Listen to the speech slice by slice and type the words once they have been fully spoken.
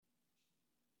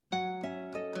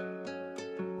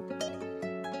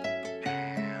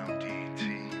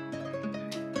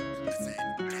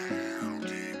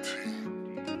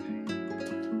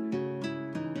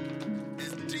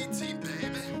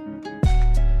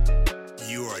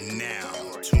are now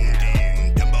tuned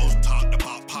in. The most talked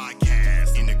about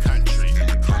podcast in the country.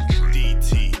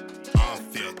 DT,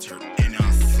 unfiltered and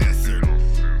uncensored.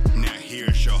 Now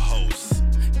here's your host,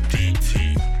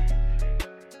 DT.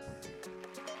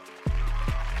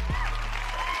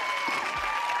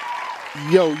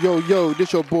 Yo,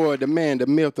 this your boy, the man, the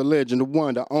myth, the legend, the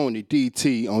one, the only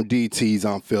DT on DT's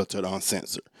Unfiltered,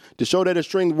 Uncensored. The show that is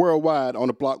streamed worldwide on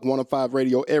the Block 105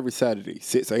 radio every Saturday,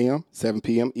 6 a.m., 7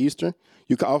 p.m. Eastern.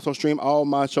 You can also stream all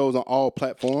my shows on all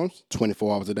platforms,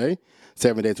 24 hours a day,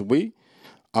 7 days a week.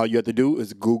 All you have to do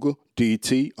is Google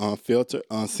DT Unfiltered,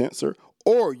 Uncensored,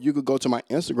 or you could go to my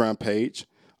Instagram page.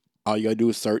 All you gotta do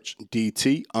is search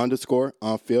DT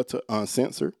 _unfiltered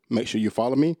uncensored. Make sure you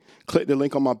follow me. Click the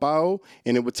link on my bio,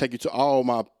 and it will take you to all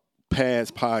my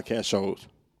past podcast shows.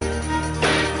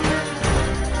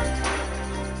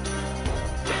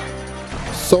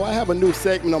 So I have a new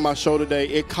segment on my show today.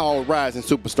 It's called Rising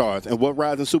Superstars. And what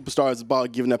Rising Superstars is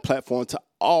about, giving that platform to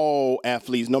all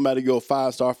athletes, no matter you're a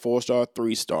 5-star, 4-star,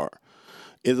 3-star.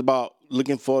 It's about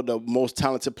looking for the most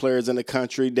talented players in the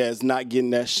country that's not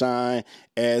getting that shine,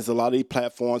 as a lot of these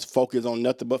platforms focus on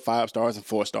nothing but 5 stars and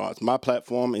 4 stars. My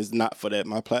platform is not for that.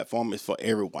 My platform is for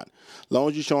everyone. As long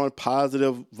as you're showing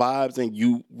positive vibes and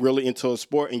you really into a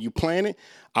sport and you playing it,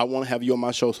 I want to have you on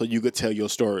my show so you could tell your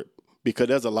story. Because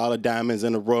there's a lot of diamonds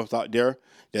in the rough out there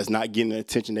that's not getting the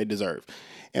attention they deserve.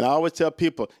 And I always tell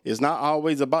people, it's not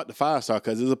always about the 5-star,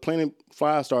 because there's plenty of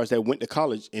 5 stars that went to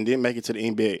college and didn't make it to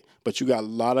the NBA. But you got a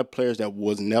lot of players that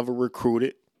was never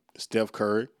recruited. Steph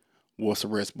Curry, Russell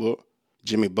Westbrook,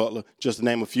 Jimmy Butler, just to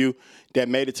name a few, that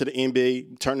made it to the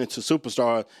NBA, turned into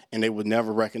superstars, and they were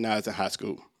never recognized in high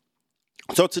school.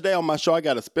 So today on my show, I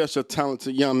got a special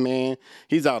talented young man.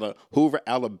 He's out of Hoover,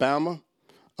 Alabama.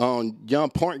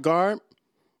 Young point guard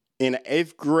in the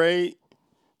 8th grade,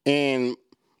 and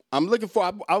I'm looking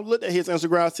for. I looked at his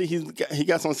Instagram. I see he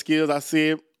got some skills. I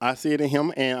see it in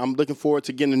him, and I'm looking forward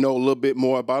to getting to know a little bit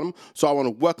more about him. So I want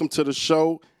to welcome to the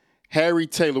show, Harry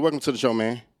Taylor. Welcome to the show,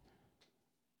 man.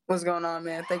 What's going on,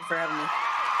 man? Thank you for having me.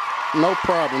 No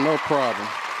problem.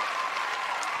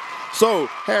 So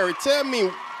Harry, tell me,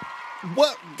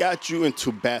 what got you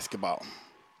into basketball?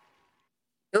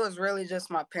 It was really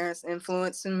just my parents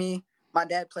influencing me. My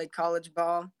dad played college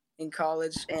ball in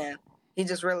college, and he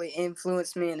just really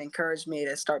influenced me and encouraged me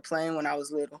to start playing when I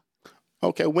was little.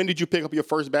 Okay, when did you pick up your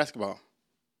first basketball?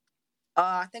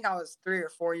 I think I was 3 or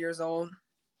 4 years old.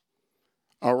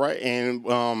 All right,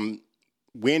 and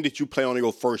when did you play on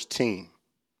your first team?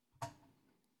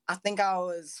 I think I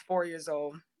was 4 years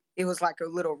old. It was like a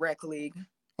little rec league.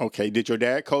 Okay, did your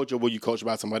dad coach, or were you coached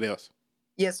by somebody else?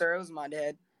 Yes, sir, it was my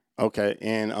dad. Okay,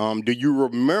 and do you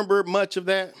remember much of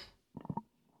that?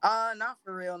 Not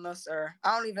for real, no, sir.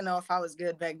 I don't even know if I was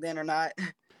good back then or not.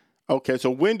 Okay, so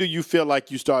when do you feel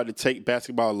like you started to take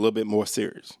basketball a little bit more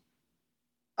serious?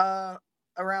 Around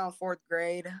 4th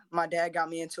grade, my dad got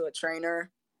me into a trainer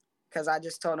because I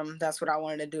just told him that's what I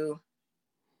wanted to do.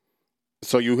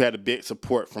 So you had a big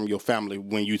support from your family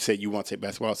when you said you want to take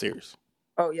basketball serious?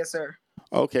 Oh, yes, sir.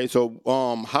 Okay, so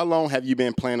how long have you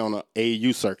been playing on an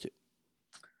AAU circuit?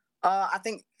 I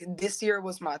think this year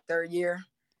was my 3rd year.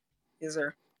 Yes,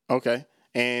 sir. Okay.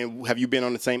 And have you been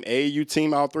on the same AAU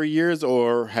team all 3 years,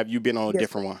 or have you been on a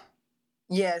different one?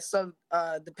 Yeah, so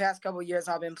the past couple of years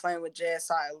I've been playing with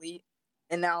JSI Elite,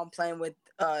 and now I'm playing with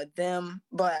them,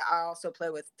 but I also play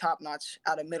with Top Notch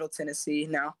out of Middle Tennessee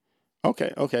now.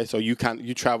 Okay. So you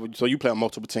travel, so you play on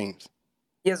multiple teams?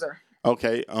 Yes, sir.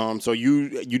 Okay. So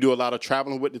you do a lot of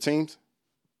traveling with the teams?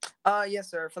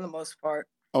 Yes, sir, for the most part.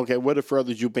 Okay, where the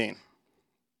furthest you been?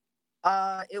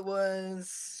 It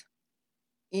was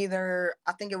I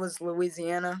think it was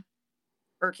Louisiana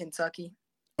or Kentucky.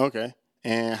 Okay,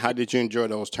 and how did you enjoy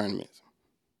those tournaments?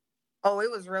 Oh,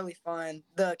 it was really fun.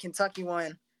 The Kentucky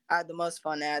one, I had the most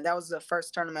fun at. That was the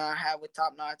first tournament I had with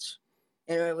Top Notch,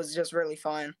 and it was just really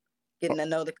fun getting to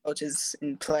know the coaches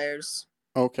and players.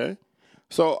 Okay,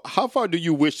 so how far do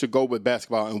you wish to go with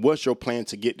basketball, and what's your plan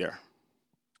to get there?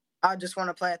 I just want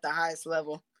to play at the highest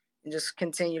level and just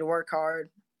continue to work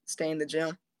hard, stay in the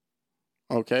gym.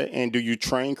 Okay, and do you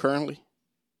train currently?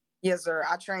 Yes, sir.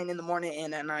 I train in the morning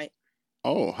and at night.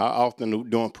 Oh, how often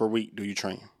during per week do you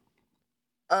train?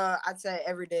 I'd say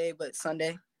every day, but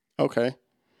Sunday. Okay.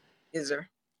 Yes, sir.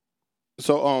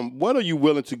 So, what are you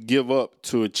willing to give up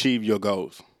to achieve your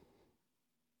goals?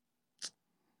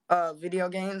 Video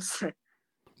games.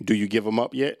 Do you give them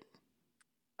up yet?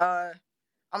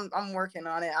 I'm working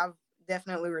on it. I've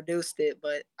definitely reduced it,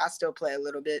 but I still play a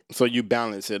little bit. So you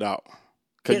balance it out,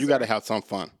 because Yes, you got to have some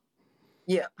fun.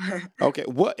 Yeah. Okay,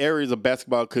 what areas of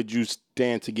basketball could you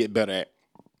stand to get better at?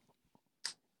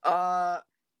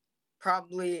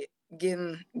 Probably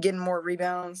getting more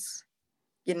rebounds,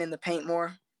 getting in the paint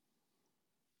more.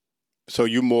 So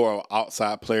you more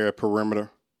outside player,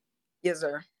 perimeter? Yes,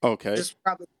 sir. Okay. Just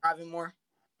probably driving more.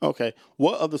 Okay.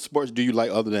 What other sports do you like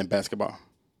other than basketball?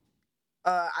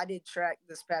 I did track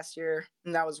this past year,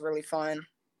 and that was really fun.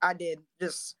 I did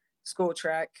just school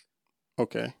track,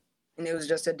 Okay. and it was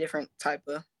just a different type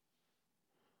of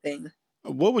thing.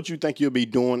 What would you think you'll be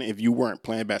doing if you weren't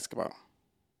playing basketball?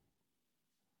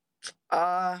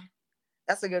 Uh,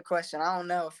 that's a good question. I don't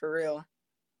know for real.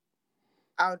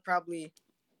 I would probably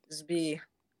just be.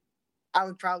 I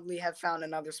would probably have found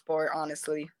another sport,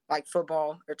 honestly, like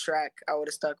football or track. I would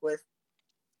have stuck with.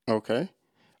 Okay.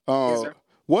 Yes, sir.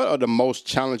 What are the most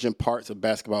challenging parts of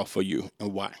basketball for you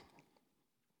and why?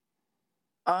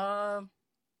 Um,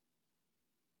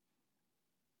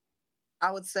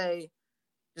 I would say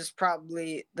just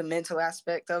probably the mental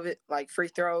aspect of it, like free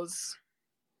throws.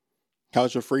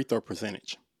 How's your free throw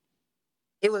percentage?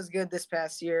 It was good this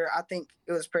past year. I think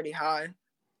it was pretty high.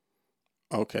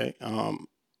 Okay.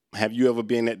 Have you ever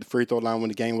been at the free throw line when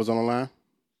the game was on the line?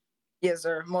 Yes,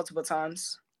 sir. Multiple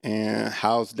times. And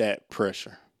how's that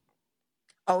pressure?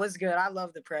 Oh, it's good. I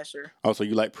love the pressure. Oh, so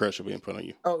you like pressure being put on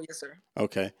you? Oh, yes, sir.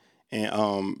 Okay. And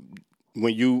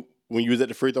when you was at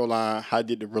the free throw line, how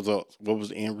did the results? What was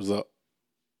the end result?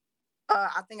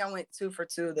 I think I went 2 for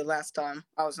 2 the last time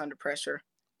I was under pressure.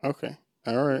 Okay.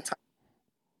 All right.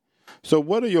 So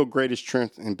what are your greatest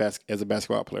strengths in as a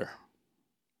basketball player?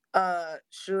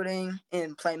 Shooting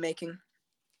and playmaking.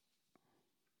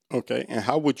 Okay. And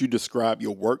how would you describe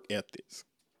your work ethics?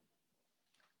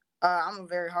 I'm a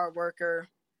very hard worker.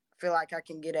 I feel like I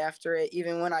can get after it.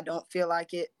 Even when I don't feel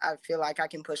like it, I feel like I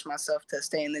can push myself to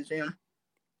stay in the gym.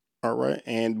 All right.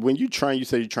 And when you train, you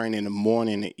say you train in the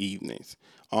morning and evenings.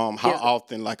 How Yes.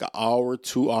 often? Like an hour,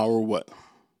 2 hour, what?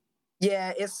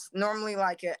 Yeah, it's normally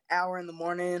like an hour in the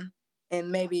morning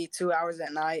and maybe 2 hours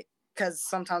at night because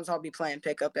sometimes I'll be playing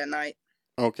pickup at night.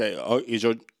 Okay.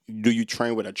 Do you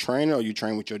train with a trainer or you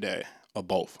train with your dad or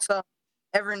both? So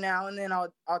every now and then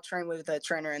I'll train with a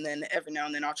trainer, and then every now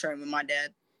and then I'll train with my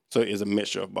dad. So it's a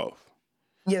mixture of both.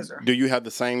 Yes, sir. Do you have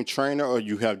the same trainer or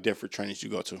you have different trainers you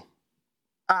go to?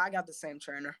 I got the same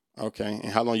trainer. Okay.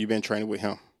 And how long you been training with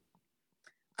him?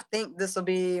 I think this will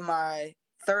be my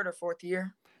 3rd or 4th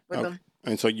year with Okay. him.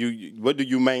 And so what do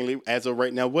you mainly, as of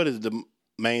right now, what is the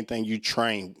main thing you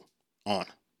train on?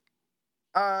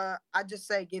 I just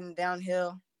say getting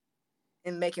downhill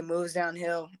and making moves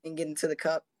downhill and getting to the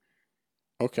cup.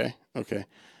 Okay. Okay.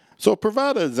 So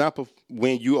provide an example of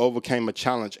when you overcame a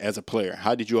challenge as a player.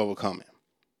 How did you overcome it?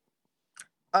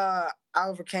 I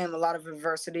overcame a lot of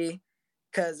adversity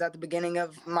because at the beginning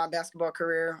of my basketball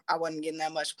career, I wasn't getting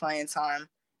that much playing time,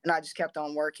 and I just kept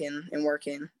on working and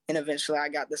working, and eventually I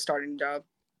got the starting job.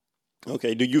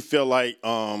 Okay. Do you feel like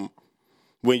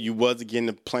when you wasn't getting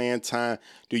the playing time,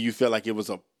 do you feel like it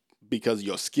was because of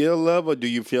your skill level? Do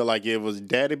you feel like it was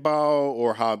daddy ball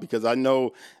or how? Because I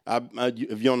know,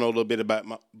 if you don't know a little bit about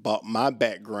my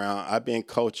background, I've been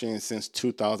coaching since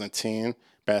 2010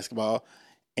 basketball,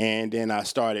 and then I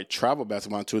started travel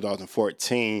basketball in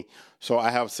 2014. So I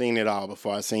have seen it all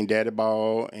before. I've seen daddy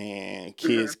ball and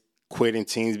kids quitting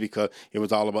teams because it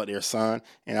was all about their son.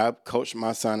 And I coached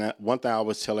my son. One thing I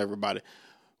always tell everybody,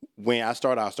 when I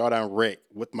started on rec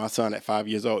with my son at 5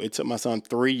 years old. It took my son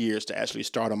 3 years to actually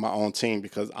start on my own team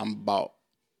because I'm about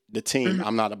the team.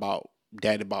 I'm not about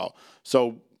daddy ball.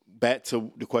 So back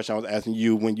to the question I was asking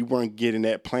you, when you weren't getting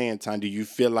that playing time, do you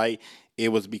feel like it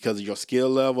was because of your skill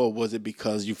level, or was it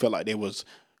because you felt like they was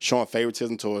showing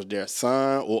favoritism towards their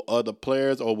son or other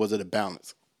players, or was it a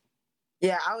balance?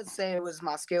 Yeah, I would say it was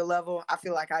my skill level. I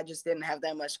feel like I just didn't have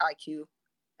that much IQ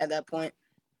at that point.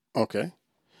 Okay.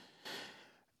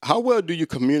 How well do you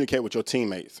communicate with your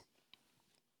teammates?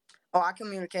 Oh, I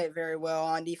communicate very well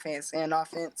on defense and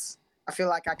offense. I feel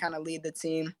like I kind of lead the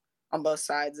team on both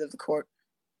sides of the court.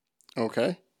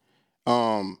 Okay.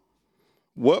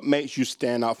 What makes you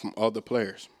stand out from other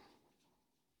players?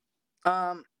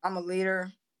 I'm a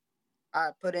leader. I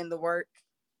put in the work,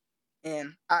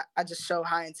 and I just show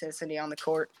high intensity on the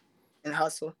court and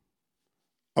hustle.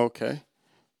 Okay.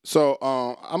 So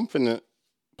I'm finna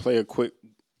play a quick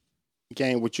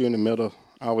game with you in the middle.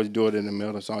 I always do it in the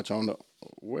middle, so I don't know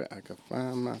where I can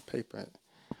find my paper at.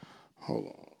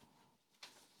 Hold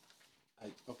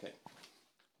on. Okay.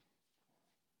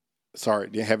 Sorry,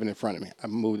 didn't have it in front of me. I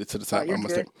moved it to the side by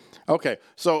mistake. Okay,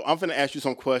 so I'm finna ask you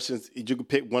some questions. You can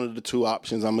pick one of the two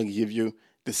options I'm gonna give you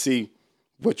to see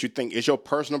what you think. It's your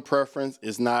personal preference.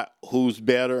 It's not who's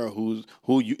better or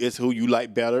who you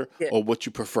like better or what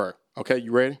you prefer. Okay,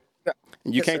 you ready? Yeah.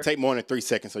 And you can't take more than 3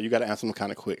 seconds, so you got to answer them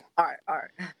kind of quick. All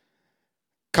right.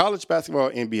 College basketball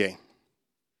or NBA?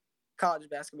 College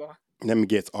basketball. Let me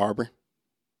guess, Auburn.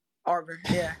 Auburn,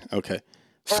 yeah. Okay.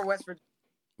 Or West Virginia.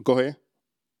 Go ahead.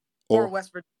 Or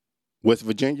West Virginia. West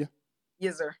Virginia?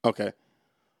 Yes, sir. Okay.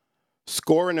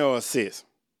 Scoring or assist?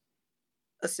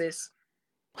 Assist.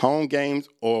 Home games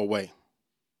or away?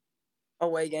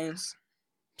 Away games.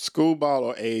 School ball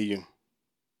or AAU?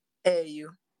 AAU.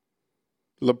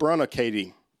 LeBron or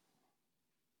KD?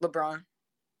 LeBron.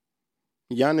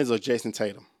 Giannis or Jason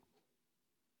Tatum?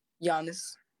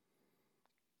 Giannis.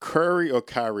 Curry or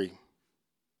Kyrie?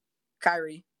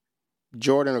 Kyrie.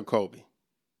 Jordan or Kobe?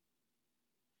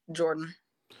 Jordan.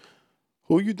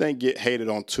 Who you think get hated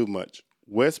on too much?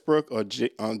 Westbrook or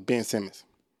Ben Simmons?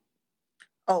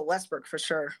 Oh, Westbrook for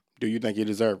sure. Do you think he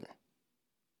deserves it?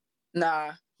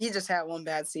 Nah, he just had one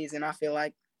bad season, I feel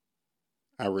like.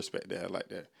 I respect that. I like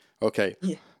that. Okay.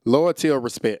 Yeah. Loyalty or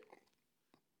respect?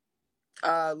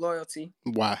 Loyalty.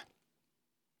 Why?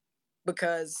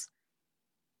 Because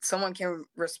someone can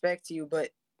respect you,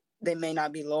 but they may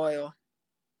not be loyal.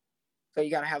 So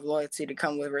you got to have loyalty to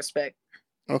come with respect.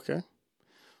 Okay.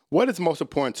 What is most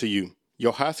important to you?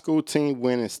 Your high school team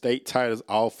winning state titles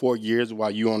all 4 years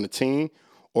while you on the team,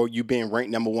 or you being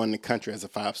ranked number 1 in the country as a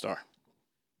 5-star?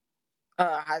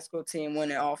 High school team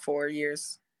winning all 4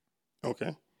 years.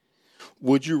 Okay.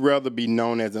 Would you rather be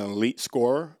known as an elite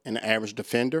scorer and an average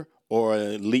defender, or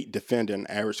an elite defender and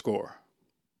average scorer?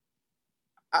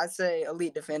 I'd say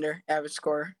elite defender, average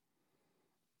scorer.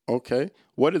 Okay.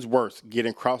 What is worse,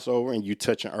 getting crossed over and you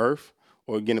touching earth,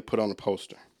 or getting put on a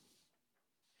poster?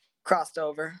 Crossed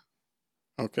over.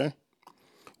 Okay.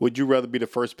 Would you rather be the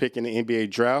first pick in the NBA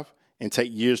draft and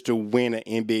take years to win an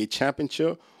NBA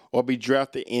championship, or be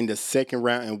drafted in the second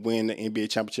round and win the NBA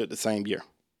championship the same year?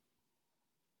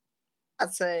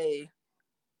 I'd say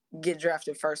get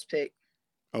drafted first pick.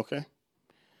 Okay.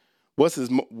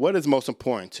 What is most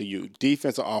important to you,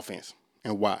 defense or offense,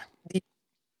 and why?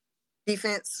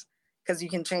 Defense, because you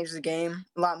can change the game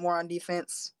a lot more on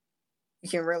defense. You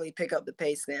can really pick up the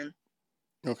pace then.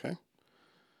 Okay.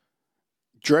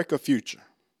 Drake or Future?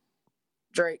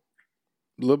 Drake.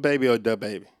 Lil Baby or Da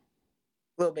Baby?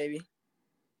 Lil Baby.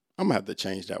 I'm going to have to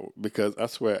change that one because I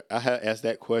swear I had asked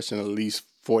that question at least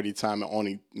 40 times and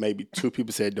only maybe 2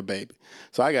 people said Da Baby.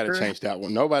 So I got to change that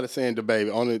one. Nobody's saying Da Baby.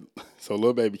 So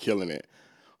Lil Baby killing it.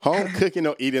 Home cooking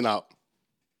or eating out?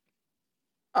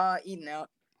 Eating out.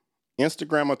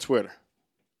 Instagram or Twitter?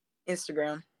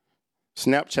 Instagram.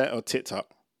 Snapchat or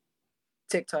TikTok?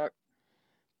 TikTok.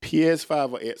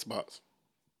 PS5 or Xbox?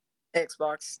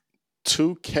 Xbox.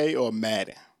 2K or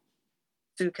Madden?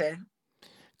 2K.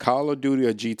 Call of Duty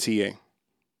or GTA?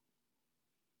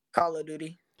 Call of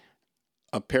Duty.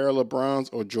 A pair of LeBrons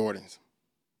or Jordans?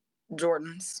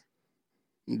 Jordans.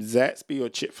 Zaxby or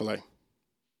Chick-fil-A?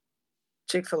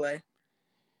 Chick-fil-A.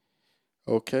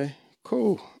 Okay,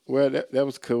 cool. Well, that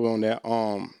was cool on that.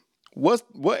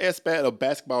 What aspect of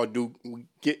basketball do we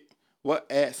get? What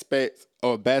aspects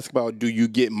of basketball do you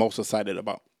get most excited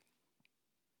about?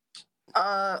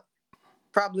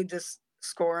 Probably just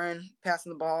scoring,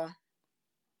 passing the ball.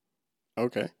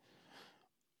 Okay.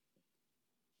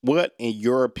 What, in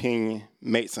your opinion,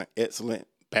 makes an excellent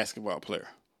basketball player?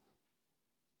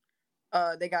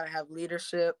 They gotta have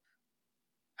leadership,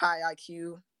 high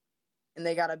IQ, and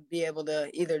they gotta be able to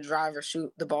either drive or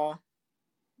shoot the ball,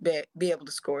 be able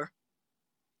to score.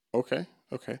 Okay.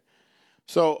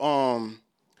 So,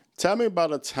 tell me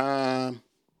about a time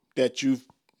that you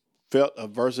felt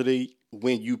adversity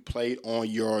when you played on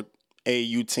your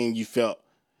AAU team. You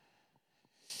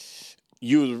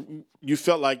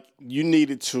felt like you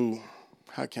needed to.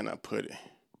 How can I put it?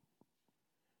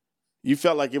 You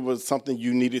felt like it was something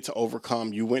you needed to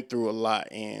overcome. You went through a lot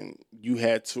and you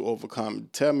had to overcome.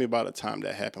 Tell me about a time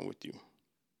that happened with you.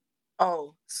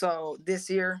 Oh, so this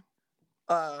year,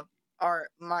 my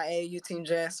AAU team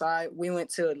JSI, we went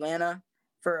to Atlanta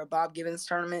for a Bob Gibbons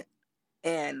tournament,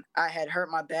 and I had hurt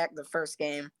my back the first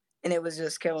game, and it was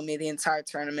just killing me the entire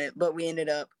tournament. But we ended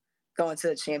up going to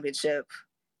the championship,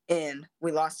 and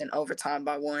we lost in overtime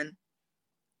by 1.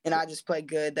 And I just played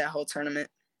good that whole tournament.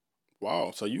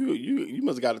 Wow, so you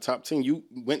must have got a top 10. You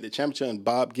went to championship in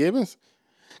Bob Gibbons?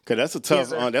 Because that's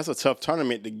a tough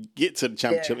tournament to get to the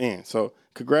championship in. So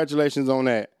congratulations on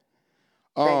that.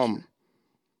 Thank you.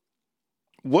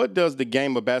 What does the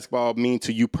game of basketball mean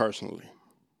to you personally?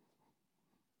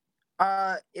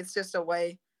 It's just a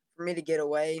way for me to get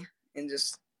away and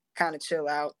just kind of chill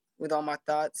out with all my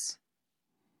thoughts.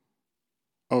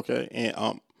 Okay,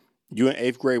 and you in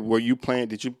 8th grade, were you playing?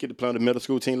 Did you get to play on the middle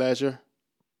school team last year?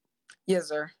 Yes,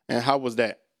 sir. And how was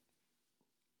that?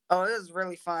 Oh, it was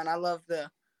really fun. I love the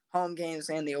home games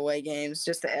and the away games.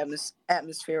 Just the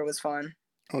atmosphere was fun.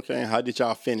 Okay, and how did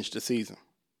y'all finish the season?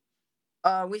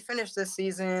 We finished this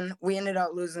season. We ended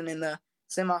up losing in the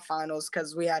semifinals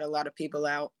because we had a lot of people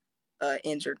out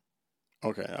injured.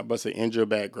 Okay, I was about to say injured,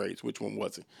 bad grades. Which one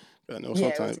was it? I know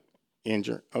Yeah, sometimes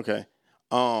injured. Okay.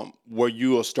 Were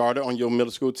you a starter on your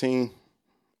middle school team?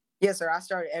 Yes, sir. I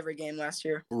started every game last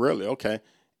year. Really? Okay.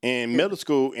 In Yeah. middle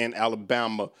school in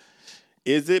Alabama,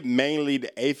 is it mainly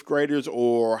the eighth graders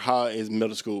or how is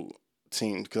middle school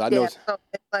teams? Because I know. Yeah, so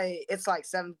it's like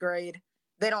seventh grade.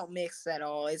 They don't mix at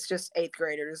all. It's just eighth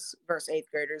graders versus eighth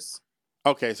graders.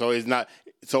 Okay, so it's not.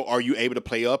 So are you able to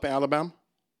play up in Alabama?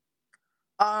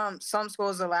 Some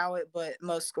schools allow it, but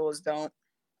most schools don't.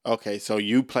 Okay, so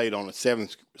you played on a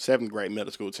seventh grade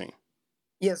middle school team.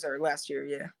 Yes, sir. Last year,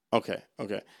 yeah. Okay.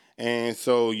 And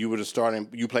so you were the starting.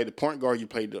 You played the point guard. You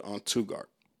played the two guard.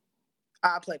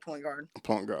 I play point guard.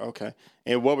 Point guard. Okay.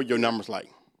 And what were your numbers like?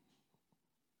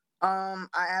 I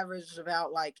averaged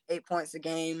about like 8 points a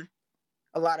game,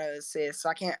 a lot of assists.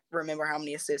 I can't remember how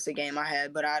many assists a game I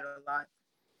had, but I had a lot.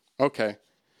 Okay.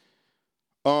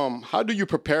 How do you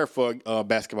prepare for a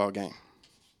basketball game?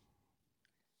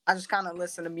 I just kind of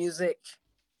listen to music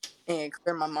and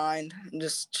clear my mind and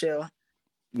just chill.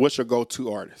 What's your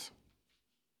go-to artist?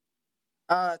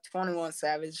 21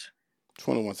 Savage.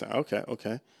 21 Cent.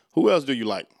 Okay. Who else do you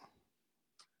like?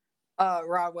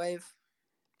 Rod Wave.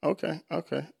 Okay.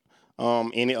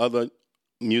 Any other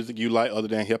music you like other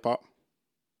than hip hop?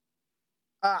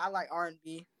 I like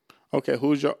R&B. Okay.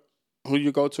 Who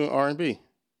you go to in R&B?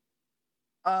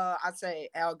 I'd say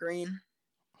Al Green.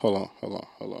 Hold on.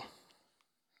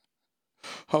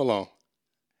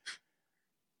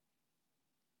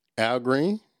 Al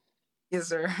Green? Yes,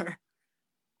 sir.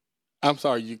 I'm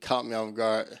sorry, you caught me off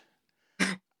guard.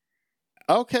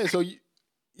 Okay, so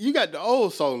you got the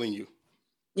old soul in you.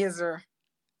 Yes, sir.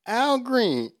 Al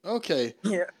Green. Okay.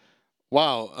 Yeah.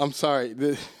 Wow. I'm sorry.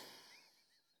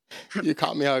 You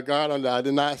caught me off guard on that. I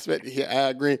did not expect to hear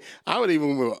Al Green. I would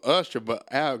even with Usher, but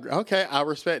Al. Okay, I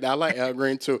respect that. I like Al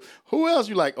Green too. Who else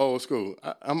you like old school?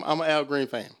 I'm an Al Green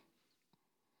fan.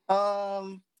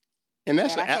 And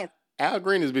that's Al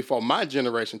Green is before my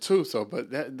generation too. So, but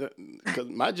because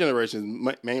my generation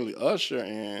is mainly Usher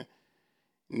and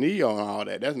Neo and all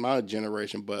that. That's my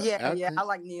generation. But yeah, I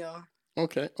like Neo.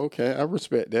 Okay, I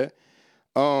respect that.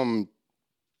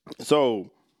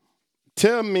 So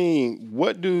tell me,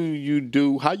 what do you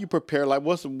do? How you prepare? Like,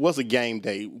 what's a game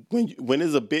day when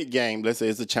it's a big game? Let's say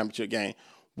it's a championship game.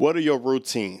 What are your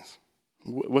routines?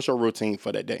 What's your routine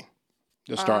for that day?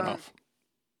 To start off.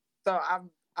 So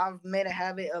I've made a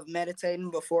habit of meditating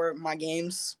before my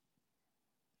games,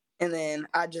 and then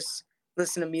I just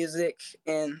listen to music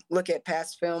and look at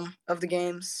past film of the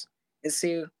games and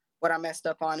see what I messed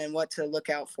up on and what to look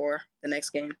out for the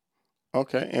next game.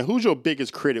 Okay, and who's your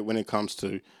biggest critic when it comes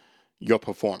to your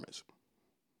performance?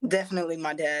 Definitely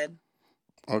my dad.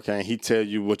 Okay, and he tell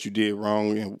you what you did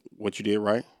wrong and what you did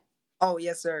right? Oh,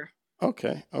 yes, sir.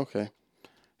 Okay.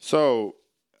 So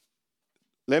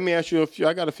let me ask you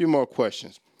I got a few more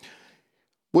questions.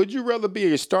 Would you rather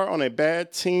be a star on a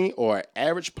bad team or an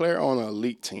average player on an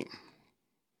elite team?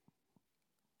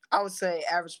 I would say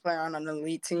average player on an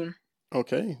elite team.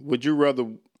 Okay. Would you rather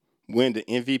win the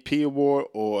MVP award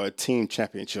or a team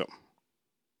championship?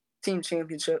 Team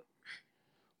championship.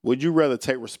 Would you rather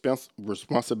take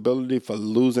responsibility for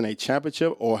losing a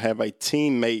championship or have a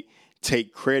teammate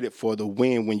take credit for the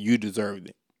win when you deserved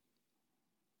it?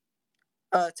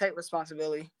 Take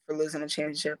responsibility for losing a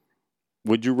championship.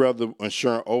 Would you rather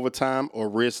ensure overtime or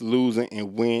risk losing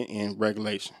and win in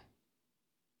regulation?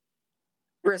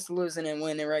 Risk losing and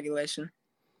win in regulation.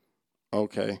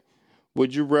 Okay.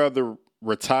 Would you rather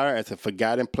retire as a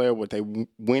forgotten player with a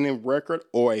winning record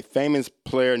or a famous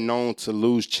player known to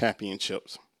lose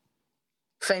championships?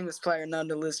 Famous player known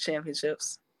to lose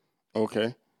championships.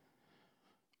 Okay.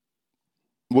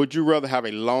 Would you rather have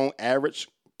a long, average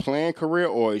playing career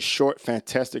or a short,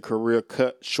 fantastic career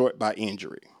cut short by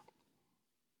injury?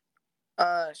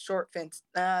 Nah.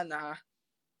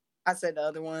 I said the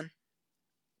other one.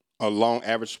 A long,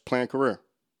 average playing career?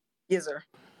 Yes, sir.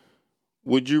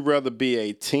 Would you rather be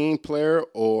a team player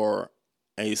or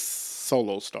a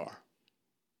solo star?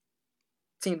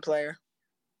 Team player.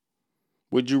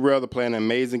 Would you rather play an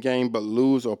amazing game but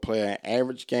lose or play an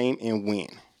average game and win?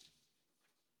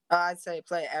 I'd say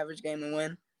play an average game and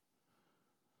win.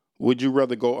 Would you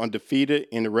rather go undefeated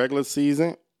in the regular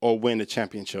season or win the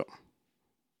championship?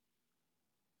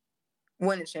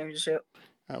 Win the championship.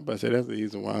 I was about to say that's the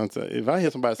easy one. If I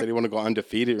hear somebody say they want to go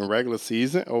undefeated in regular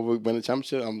season or win the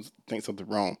championship, I'm think something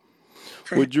wrong.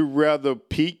 Would you rather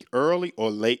peak early or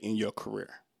late in your career?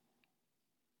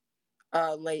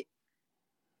 Late.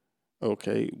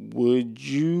 Okay. Would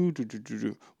you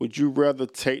rather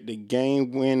take the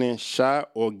game-winning shot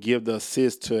or give the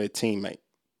assist to a teammate?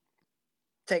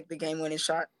 Take the game-winning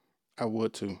shot. I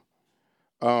would too.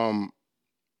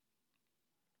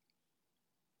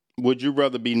 Would you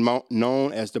rather be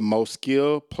known as the most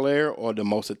skilled player or the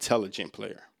most intelligent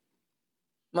player?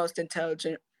 Most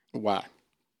intelligent. Why?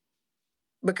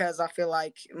 Because I feel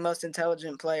like most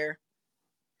intelligent player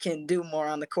can do more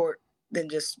on the court than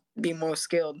just be more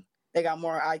skilled. They got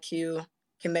more IQ,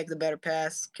 can make the better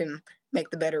pass, can make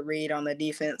the better read on the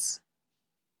defense.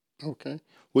 Okay.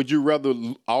 Would you rather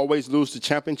always lose the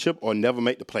championship or never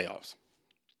make the playoffs?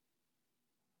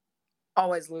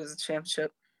 Always lose the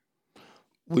championship.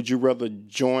 Would you rather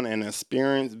join an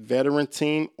experienced veteran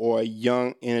team or a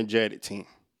young, energetic team?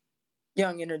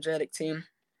 Young, energetic team.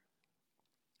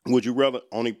 Would you rather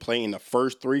only play in the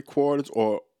first 3 quarters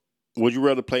or would you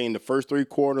rather play in the first 3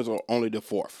 quarters or only the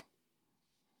fourth?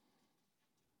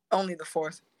 Only the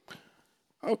fourth.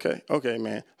 Okay,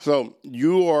 man. So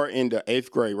you are in the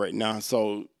 8th grade right now.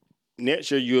 So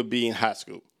next year you'll be in high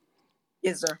school.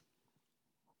 Yes, sir.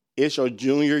 It's your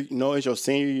it's your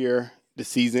senior year. The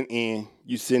season end.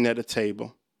 You sitting at a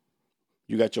table.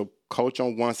 You got your coach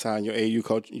on one side, your AU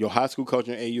coach, your high school coach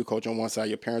and AU coach on one side,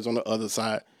 your parents on the other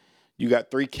side. You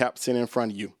got 3 caps sitting in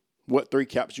front of you. What 3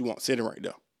 caps you want sitting right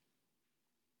there?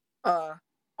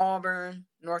 Auburn,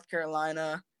 North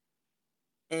Carolina,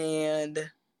 and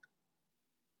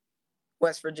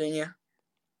West Virginia.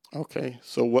 Okay.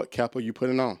 So what cap are you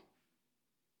putting on?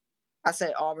 I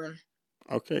say Auburn.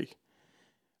 Okay.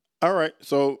 All right.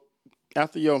 So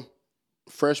after your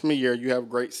freshman year, you have a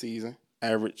great season.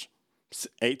 Average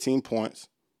 18 points,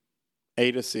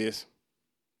 8 assists,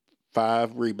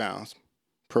 5 rebounds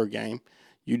per game.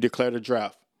 You declare the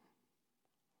draft.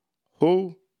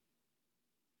 Who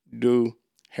do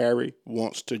Harry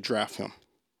wants to draft him?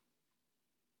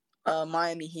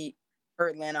 Miami Heat or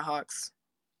Atlanta Hawks.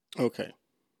 Okay.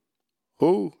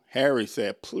 Who Harry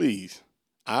said, please,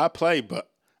 I play, but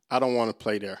I don't want to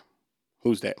play there.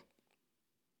 Who's that?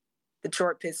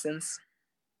 Detroit Pistons.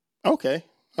 Okay.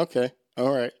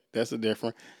 All right. That's a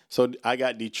different. So I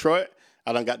got Detroit,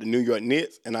 I done got the New York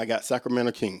Knicks, and I got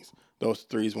Sacramento Kings. Those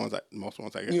 3 is most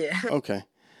ones I got. Yeah. Okay.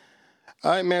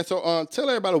 All right, man. So tell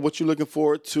everybody what you're looking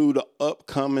forward to the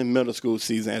upcoming middle school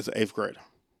season as an 8th grader.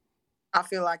 I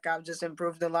feel like I've just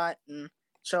improved a lot and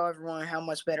show everyone how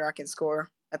much better I can score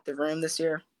at the rim this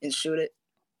year and shoot it.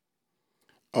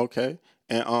 Okay.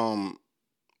 And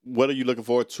what are you looking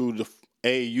forward to the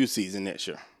AAU season next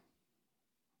year?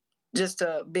 Just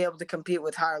to be able to compete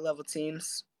with higher level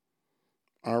teams.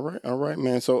 All right,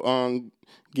 man. So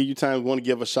give you time. Want to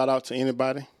give a shout out to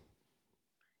anybody?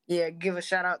 Yeah, give a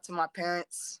shout out to my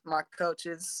parents, my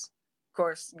coaches, of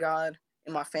course, God,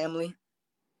 and my family.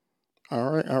 All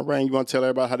right. You want to tell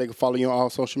everybody how they can follow you on all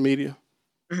social media?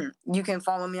 You can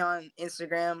follow me on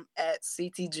Instagram at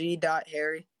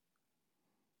ctg.harry.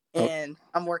 And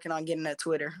I'm working on getting that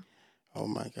Twitter. Oh,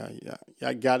 my God. Yeah.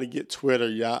 Y'all got to get Twitter.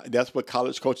 Y'all. That's what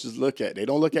college coaches look at. They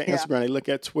don't look at Instagram. They look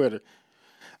at Twitter.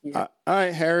 Yeah. All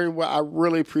right, Harry. Well, I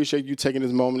really appreciate you taking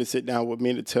this moment to sit down with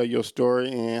me to tell your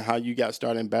story and how you got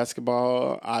started in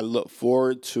basketball. I look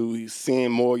forward to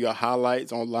seeing more of your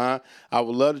highlights online. I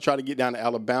would love to try to get down to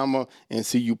Alabama and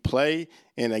see you play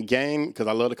in a game because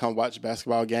I love to come watch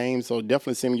basketball games. So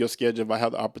definitely send me your schedule if I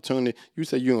have the opportunity. You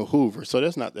said you're in Hoover, so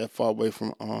that's not that far away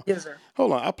from. Yes, sir.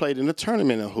 Hold on, I played in a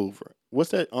tournament in Hoover. What's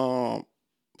that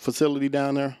facility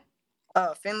down there?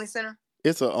 Finley Center.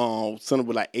 It's a center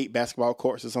with like 8 basketball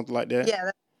courts or something like that.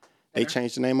 Yeah. They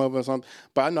changed the name of it or something.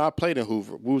 But I know I played in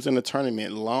Hoover. We was in a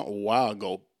tournament a while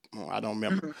ago. I don't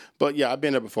remember. Mm-hmm. But yeah, I've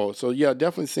been there before. So yeah,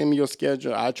 definitely send me your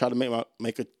schedule. I try to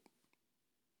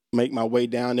make my way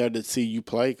down there to see you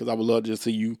play because I would love to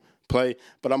see you play.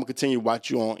 But I'm gonna continue to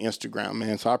watch you on Instagram,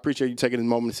 man. So I appreciate you taking this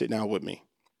moment to sit down with me.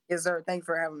 Yes, sir. Thank you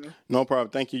for having me. No problem.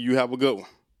 Thank you. You have a good one.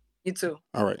 You too.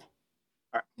 All right.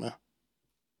 All right. Yeah.